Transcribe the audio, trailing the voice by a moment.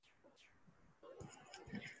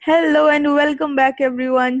Hello and welcome back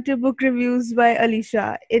everyone to Book Reviews by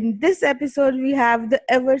Alicia. In this episode we have the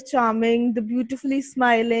ever charming, the beautifully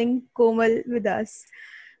smiling Komal with us.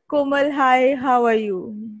 Komal, hi, how are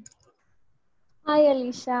you? Hi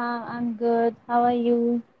Alicia, I'm good. How are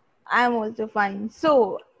you? I'm also fine.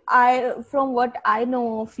 So, I from what I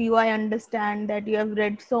know of you, I understand that you have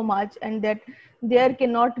read so much and that there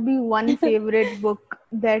cannot be one favorite book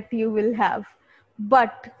that you will have.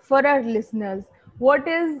 But for our listeners,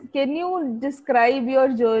 can you describe your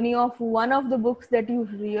journey of one of the books that you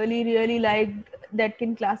really liked that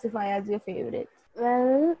can classify as your favorite?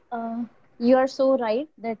 Well, you are so right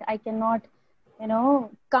that I cannot,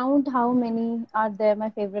 count how many are there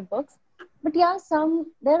my favorite books. But yeah,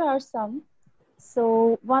 there are some.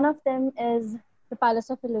 So one of them is The Palace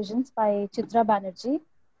of Illusions by Chitra Bannerji,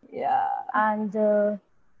 Yeah. and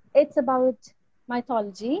it's about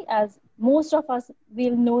mythology, as most of us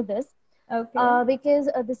will know this, Okay. because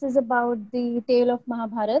this is about the tale of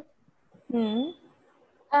Mahabharata. Hmm.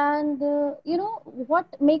 And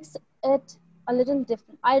what makes it a little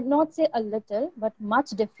different? I'd not say a little, but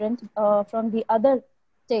much different from the other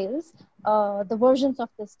tales, the versions of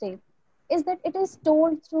this tale, is that it is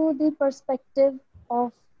told through the perspective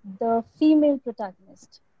of the female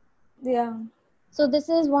protagonist. Yeah. So this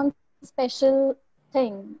is one special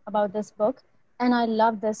thing about this book, and I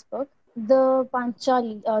love this book. The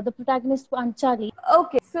protagonist Panchali.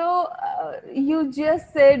 Okay, so you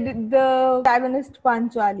just said the protagonist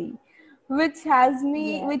Panchali, Yes.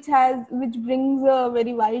 which brings a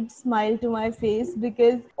very wide smile to my face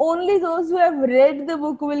because only those who have read the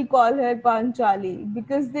book will call her Panchali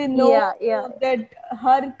because they know Yeah, yeah, that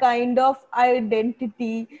her kind of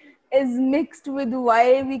identity is mixed with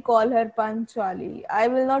why we call her Panchali. I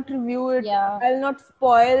will not review it. yeah. I will not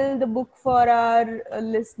spoil the book for our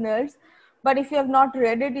listeners, but if you have not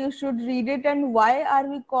read it, you should read it. And why are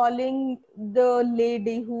we calling the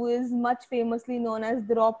lady who is much famously known as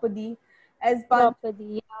Draupadi as Panchali?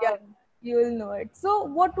 Draupadi. Yeah, you will know it. So,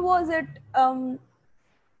 what was it?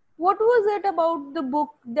 What was it about the book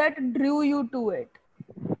that drew you to it?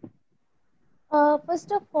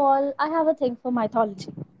 First of all, I have a thing for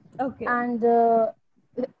mythology. Okay. And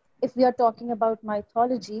if we are talking about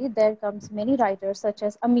mythology, there comes many writers such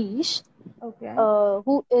as Amish, Okay.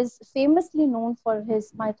 who is famously known for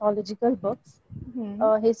his mythological books,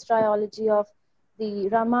 Hmm. his trilogy of the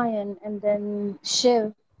Ramayana and then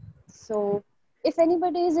Shiv. So, if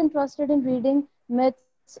anybody is interested in reading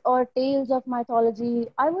myths or tales of mythology,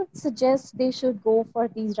 I would suggest they should go for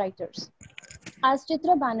these writers. As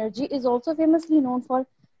Chitra Banerjee is also famously known for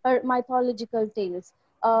her mythological tales.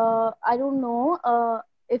 I don't know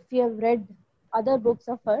if you have read other books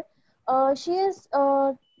of her. She has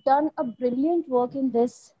done a brilliant work in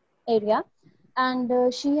this area,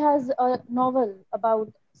 and she has a novel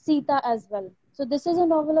about Sita as well. So this is a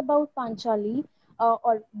novel about Panchali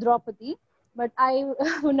or Draupadi, but I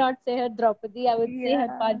would not say her Draupadi. I would say her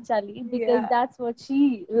Yeah. Panchali because Yeah. that's what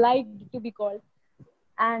she liked to be called.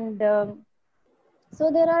 And so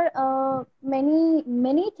there are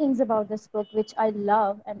many things about this book which I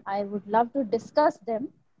love, and I would love to discuss them.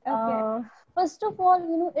 Okay. Uh, First of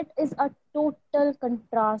all, it is a total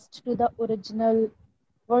contrast to the original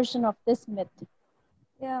version of this myth.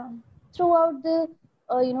 Yeah. Throughout the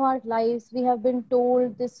our lives, we have been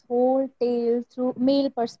told this whole tale through male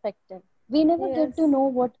perspective. We never get to Yes. know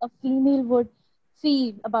what a female would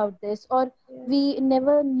feel about this, or Yes. we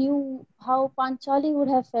never knew how Panchali would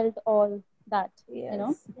have felt all that. You know,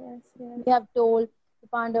 Yes. Yes. Yes. we have told the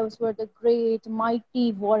Pandavas were the great,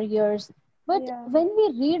 mighty warriors. But Yeah. when we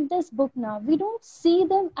read this book now, we don't see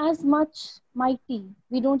them as much mighty.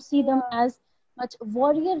 We don't see them Yeah. as much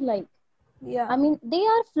warrior like. I Yeah. mean, they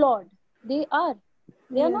are flawed. They are.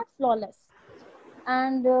 They are Yes. not flawless.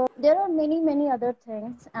 And there are many other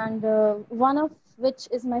things. And one of which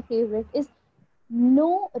is my favorite is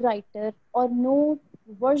no writer or no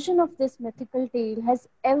version of this mythical tale has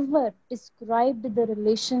ever described the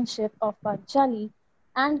relationship of Panchali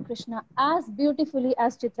and Krishna as beautifully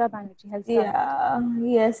as Chitra Banerjee has done it. Yeah,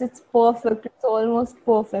 yes, it's perfect. It's almost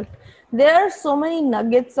perfect. There are so many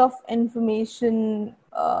nuggets of information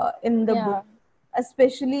in the book, Yeah.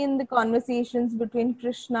 especially in the conversations between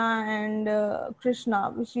Krishna and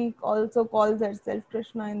Krishna. She also calls herself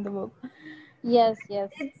Krishna in the book. Yes, yes.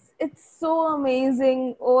 It's so amazing.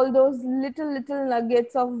 All those little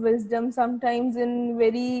nuggets of wisdom. Sometimes in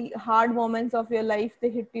very hard moments of your life,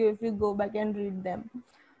 they hit you if you go back and read them.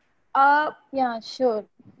 Uh, Yeah, sure.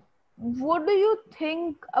 what do you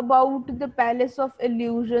think about the Palace of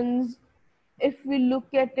Illusions if we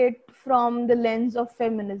look at it from the lens of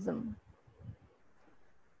feminism?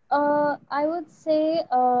 I would say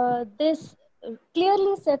this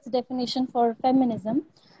clearly sets definition for feminism.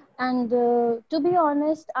 And to be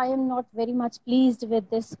honest, I am not very much pleased with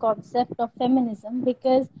this concept of feminism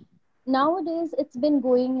because nowadays it's been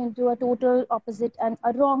going into a total opposite and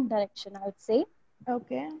a wrong direction, I would say.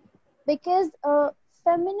 Okay. Because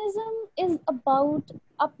feminism is about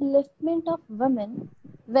upliftment of women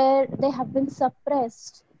where they have been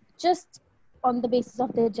suppressed just on the basis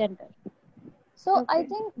of their gender. So I Okay.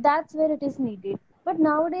 think that's where it is needed. But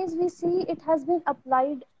nowadays we see it has been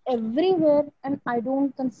applied everywhere, and I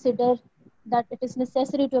don't consider that it is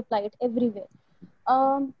necessary to apply it everywhere.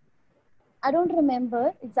 Um, I don't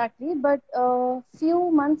remember exactly, but a few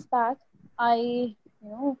months back, I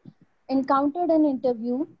encountered an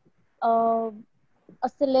interview. Uh, a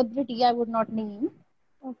celebrity, I would not name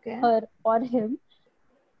Okay. her or him.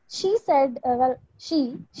 She said,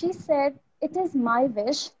 she said, it is my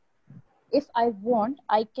wish. If I want,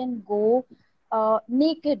 I can go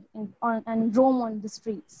naked and roam on the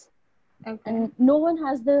streets, Okay. and no one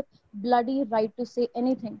has the bloody right to say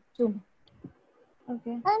anything to me.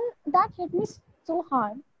 Okay. And that hit me so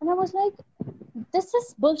hard, and I was like, this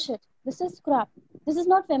is bullshit. This is crap. This is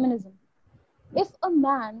not feminism. If a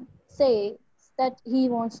man says that he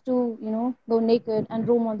wants to, go naked and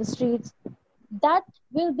roam on the streets, that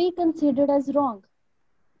will be considered as wrong.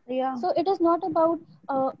 Yeah. So it is not about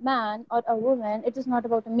a man or a woman. It is not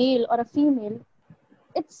about a male or a female.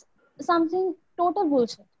 It's something total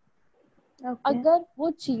bullshit. Okay. अगर वो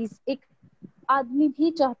चीज एक आदमी भी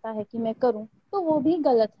चाहता है कि मैं करूं तो वो भी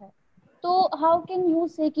गलत है. तो हाउ कैन यू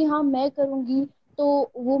से कि हाँ मैं करूंगी तो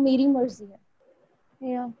वो मेरी मर्जी है.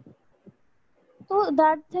 Yeah. So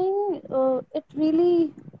that thing, it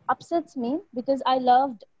really upsets me because I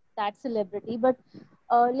loved that celebrity, but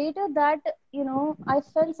later that, I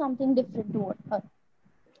felt something different toward her.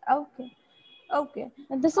 Okay. Okay.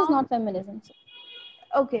 And this is Um. not feminism. So,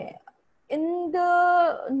 Okay. In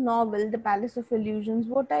the novel, The Palace of Illusions,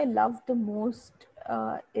 what I love the most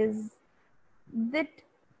is that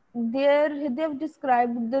they've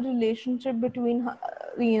described the relationship between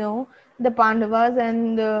the Pandavas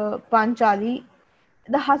and Panchali,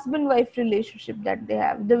 the husband wife relationship that they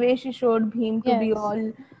have, the way she showed him to be yes,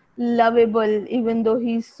 all lovable even though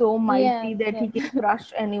he's so mighty yes, that he yes, can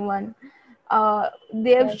crush anyone.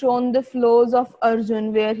 They have yes, shown the flaws of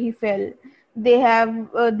Arjun where he fell. They have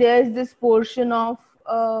there's this portion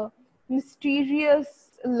of mysterious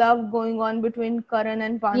love going on between Karan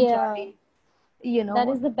and yeah, Panchali, you that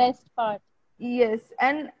know. is the best part. Yes,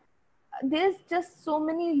 and there's just so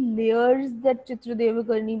many layers that Chitra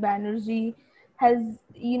Devakarni Banerjee has.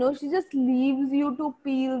 She just leaves you to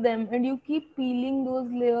peel them, and you keep peeling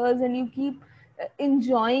those layers, and you keep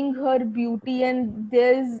enjoying her beauty. And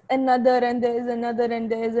there's another, and there's another,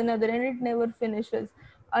 and there's another, and it never finishes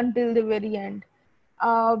until the very end.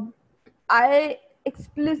 Uh, I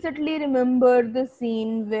explicitly remember the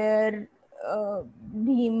scene where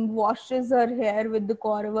Bhim washes her hair with the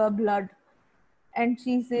Kaurava blood, and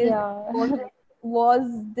she says, Yeah. was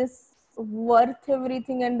this worth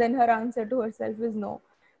everything? And then her answer to herself is no,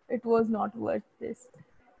 it was not worth this.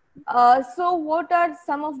 So what are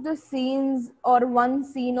some of the scenes, or one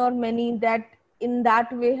scene or many, that in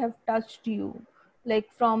that way have touched you, like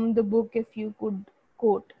from the book, if you could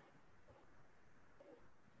quote?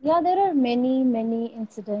 Yeah, there are many, many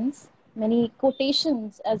incidents, many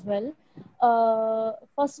quotations as well.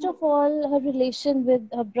 First of all, her relation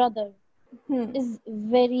with her brother Hmm. is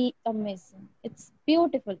very amazing. It's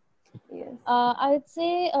beautiful. Yes. I would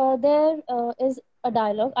say there is a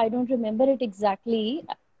dialogue. I don't remember it exactly,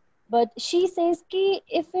 but she says ki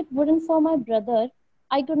if it wouldn't for my brother,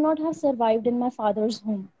 I could not have survived in my father's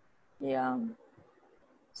home. Yeah.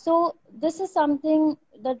 So this is something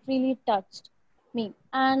that really touched me.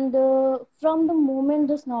 And from the moment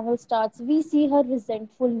this novel starts, we see her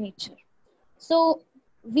resentful nature. So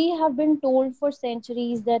we have been told for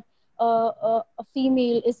centuries that a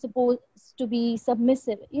female is supposed to be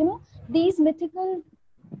submissive. These mythical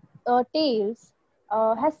tales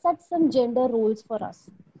has set some gender roles for us,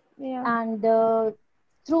 Yeah. and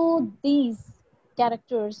through these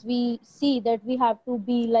characters, we see that we have to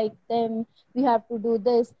be like them. We have to do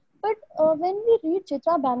this. But when we read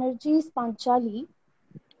Chitra Banerjee's Panchali,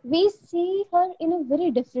 we see her in a very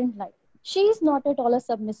different light. She is not at all a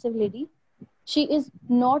submissive lady. She is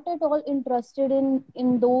not at all interested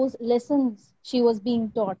in those lessons she was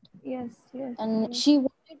being taught, Yes. Yes. and Yes. she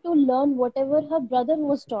wanted to learn whatever her brother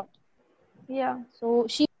was taught. Yeah. So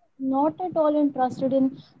she was not at all interested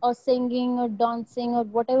in singing or dancing or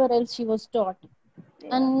whatever else she was taught.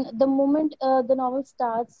 Yeah. And the moment the novel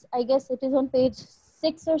starts, I guess it is on page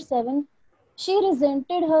 6 or 7, She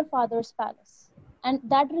resented her father's palace, and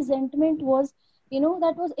that resentment was,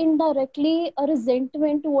 that was indirectly a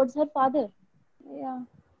resentment towards her father. Yeah.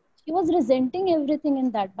 She was resenting everything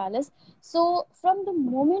in that palace. So from the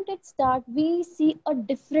moment it starts, we see a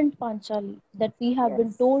different Panchali that we have been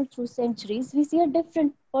Yes. told through centuries. We see a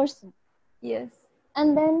different person. Yes.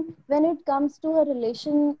 And then when it comes to her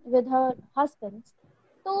relation with her husband,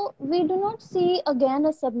 so we do not see again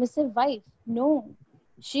a submissive wife. No,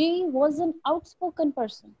 she was an outspoken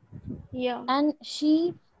person, Yeah. and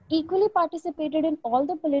she equally participated in all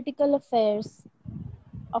the political affairs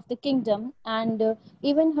of the kingdom, and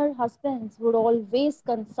even her husbands would always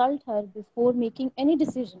consult her before making any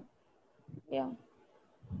decision. Yeah.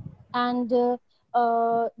 And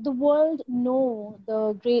the world know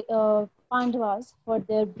the great Pandavas for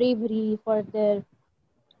their bravery, for their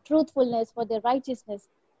truthfulness, for their righteousness.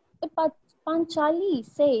 But Panchali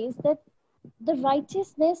says that the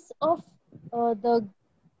righteousness of the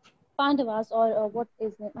Pandavas, or what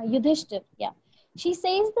is it? Yudhishthir, yeah. She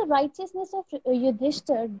says the righteousness of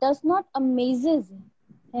Yudhishthir does not amazes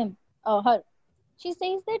her. She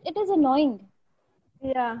says that it is annoying.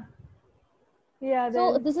 Yeah. Yeah.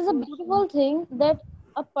 So That's this is a so true. beautiful thing that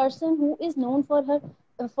a person who is known for her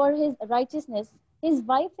for his righteousness, his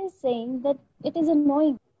wife is saying that it is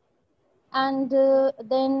annoying. And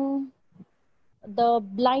then the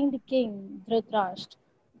blind king Dhritarashtra,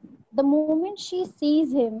 the moment she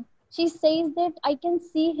sees him, she says that I can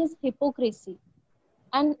see his hypocrisy.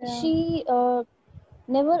 And Yeah. she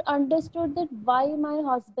never understood that why my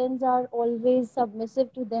husbands are always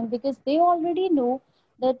submissive to them, because they already know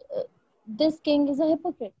that this king is a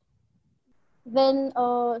hypocrite. When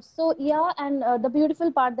so yeah, and the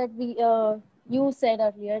beautiful part that we you said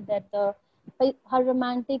earlier, that her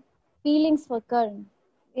romantic feelings for Karan,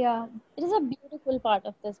 Yeah. it is a beautiful part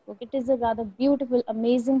of this book. It is a rather beautiful,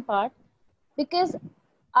 amazing part, because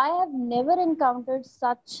I have never encountered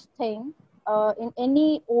such thing in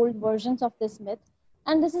any old versions of this myth,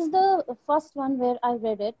 and this is the first one where I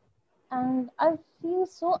read it, and I feel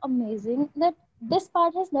so amazing that this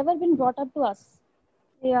part has never been brought up to us.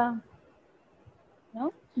 Yeah. You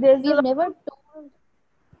know, There's a we've lot never of told.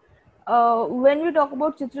 when we talk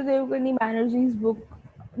about Chitra Banerjee's book,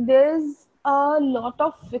 there's a lot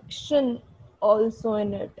of fiction also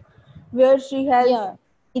in it, where she has Yeah,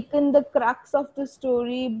 taken the crux of the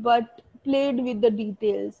story but played with the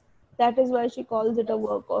details. That is why she calls it a yes,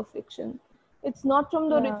 work of fiction. It's not from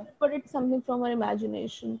the yeah, original, but it's something from her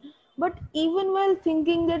imagination. But even while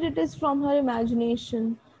thinking that it is from her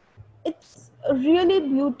imagination, it's really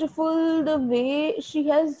beautiful the way she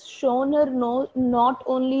has shown her, no, not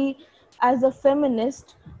only as a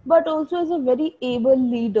feminist but also as a very able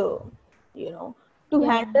leader, you know, to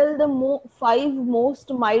yeah, handle the five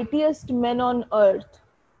most mightiest men on earth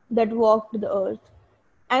that walked the earth,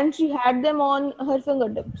 and she had them on her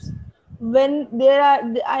fingertips. When there are,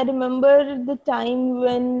 I remember the time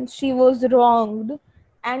when she was wronged,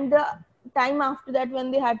 and the time after that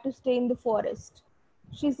when they had to stay in the forest.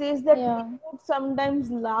 She says that yeah, I would sometimes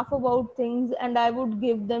laugh about things and I would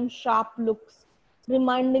give them sharp looks,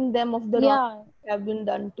 reminding them of the wrong yeah. that have been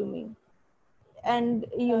done to me. And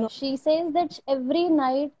you know, She says that every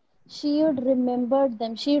night she would remember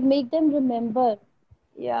them. She would make them remember.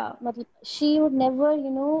 yeah, She would never,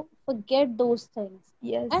 forget those things.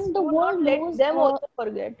 yes, And she the would world not let knows, them also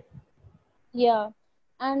forget. yeah.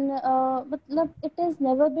 And but look, it has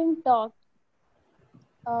never been talked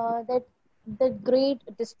that the great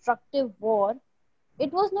destructive war,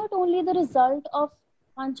 it was not only the result of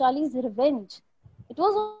Panchali's revenge, it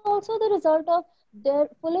was also the result of their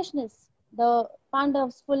foolishness, the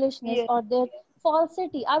Pandavs' foolishness Yes, or their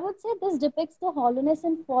falsity. I would say this depicts the hollowness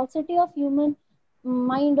and falsity of human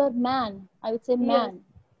mind, or man. I would say yes, man.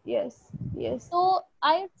 yes, yes, So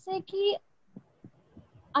I would say ki,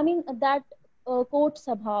 I mean that court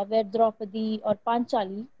sabha where Draupadi or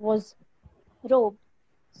Panchali was robed.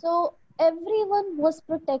 So everyone was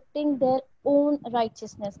protecting their own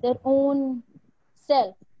righteousness, their own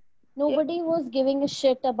self. yeah, Nobody was giving a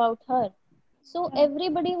shit about her. So yeah.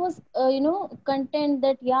 everybody was, content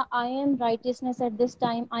that, yeah, I am righteousness at this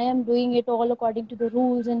time. I am doing it all according to the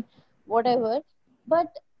rules and whatever.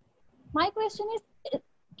 But my question is,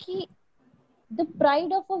 ki, the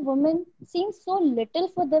pride of a woman seems so little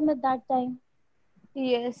for them at that time.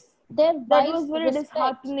 Yes, Their that was wife's very respect.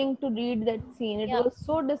 disheartening to read that scene. It Yeah. was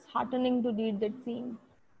so disheartening to read that scene.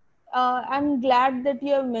 I'm glad that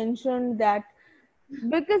you have mentioned that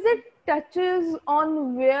because it touches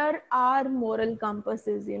on where our moral compass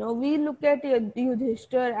is. You know, we look at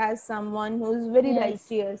Yudhishthir as someone who is very Yes.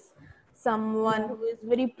 righteous, someone Yeah. who is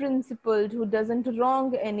very principled, who doesn't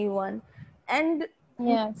wrong anyone. And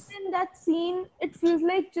Yes. in that scene, it feels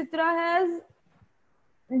like Chitra has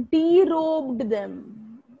derobed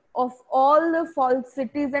them of all the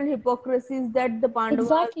falsities and hypocrisies that the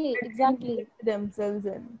Pandavas Exactly. had Exactly. engaged themselves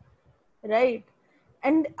in, right?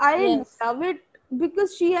 And I Yes. love it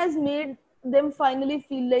because she has made them finally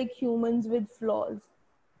feel like humans with flaws.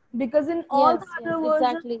 Because in all the Yes. Yes. other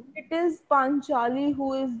versions, Exactly. it is Panchali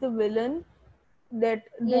who is the villain, that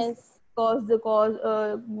this Yes. caused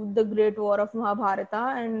the great war of Mahabharata,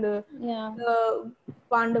 and Yeah. the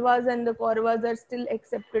Pandavas and the Kauravas are still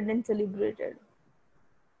accepted and celebrated.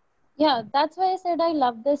 Yeah. That's why I said I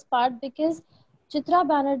love this part because Chitra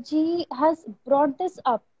Banerjee has brought this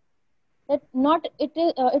up. That not it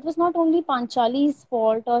is it was not only Panchali's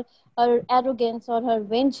fault or her arrogance or her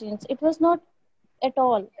vengeance. It was not at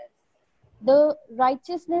all. The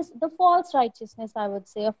righteousness, the false righteousness, I would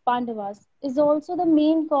say, of Pandavas is also the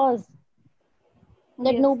main cause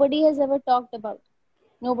that Yes, nobody has ever talked about.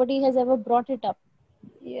 Nobody has ever brought it up.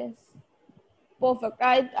 yes, perfect.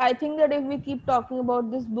 I think that if we keep talking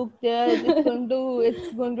about this book, there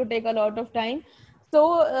it's going to take a lot of time.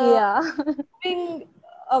 So, Yeah. moving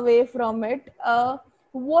away from it,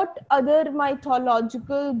 what other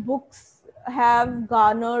mythological books have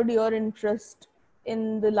garnered your interest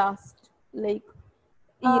in the last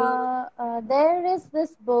year? There is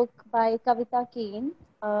this book by Kavita Kane.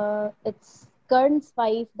 It's Karn's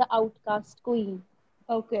wife, the outcast queen.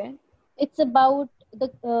 Okay. It's about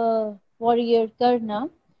the warrior Karna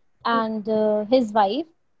and his wife,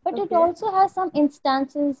 but it Okay. also has some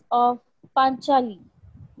instances of Panchali,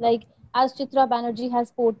 like as Chitra Banerjee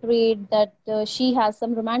has portrayed that she has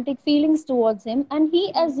some romantic feelings towards him, and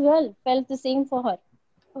he as well felt the same for her.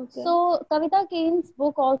 Okay. So Kavita Kane's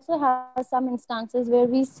book also has some instances where we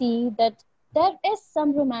see that there is some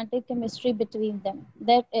romantic chemistry between them.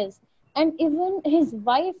 There is, and even his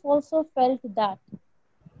wife also felt that.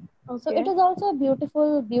 So it Okay. is also a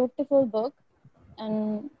beautiful, beautiful book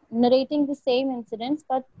and narrating the same incidents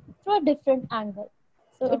but through a different angle.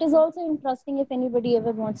 So it is Okay. also interesting if anybody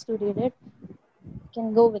ever wants to read it,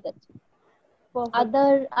 can go with it. Perfect.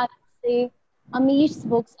 Other, I would say, Amish's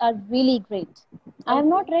books are really great. I have Okay.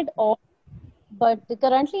 not read all, but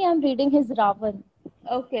currently I'm reading his Ravan.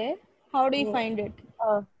 Okay. How do you So, find it?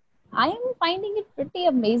 uh, I am finding it pretty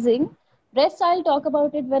amazing. Rest, I'll talk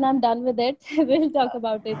about it when I'm done with it. We'll talk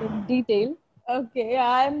about it in detail. Okay.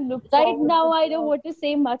 I'm look Right forward now, to I don't know want to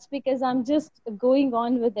say much because I'm just going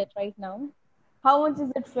on with it right now. how much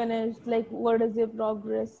is it finished. Like, what is your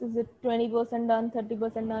progress? Is it 20% done,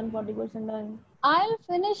 30% done, 40% done? I'll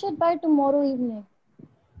finish it by tomorrow evening.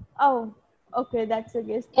 Oh, okay. That's a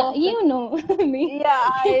guess. Yeah, Perfect. you know me. Yeah,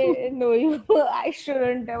 I know you. I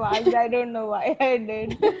shouldn't have asked. I don't know why I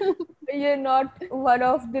did. You're not one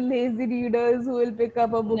of the lazy readers who will pick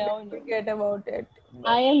up a book No, and no. forget about it. No.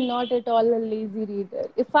 I am not at all a lazy reader.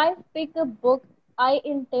 If I pick a book, I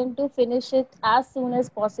intend to finish it as soon as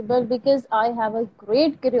possible because I have a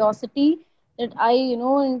great curiosity that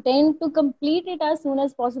intend to complete it as soon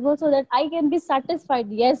as possible so that I can be satisfied.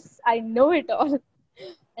 Yes, I know it all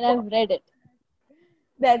and I've read it.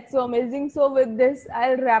 That's so amazing. So with this,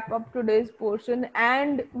 I'll wrap up today's portion,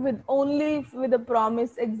 and with a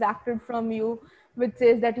promise exacted from you, which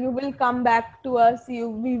says that you will come back to us. We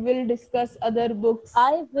will discuss other books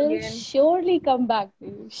I will again. surely come back to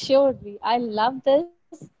you. Surely. I love this.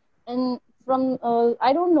 And from,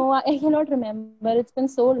 I don't know, I cannot remember. It's been so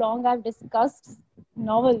long I've discussed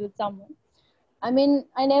novel with someone. I mean,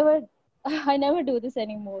 I never do this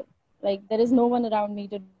anymore. Like, there is no one around me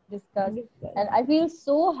to discuss. And I Discuss. feel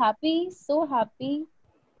so happy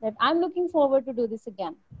that I'm looking forward to do this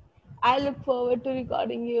again. I look forward to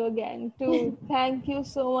recording you again too. Thank you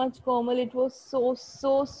so much, Komal. It was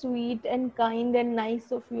so sweet and kind and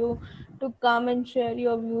nice of you to come and share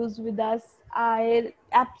your views with us. I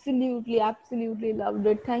absolutely loved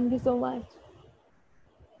it. Thank you so much.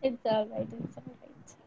 It's all right. It's all right.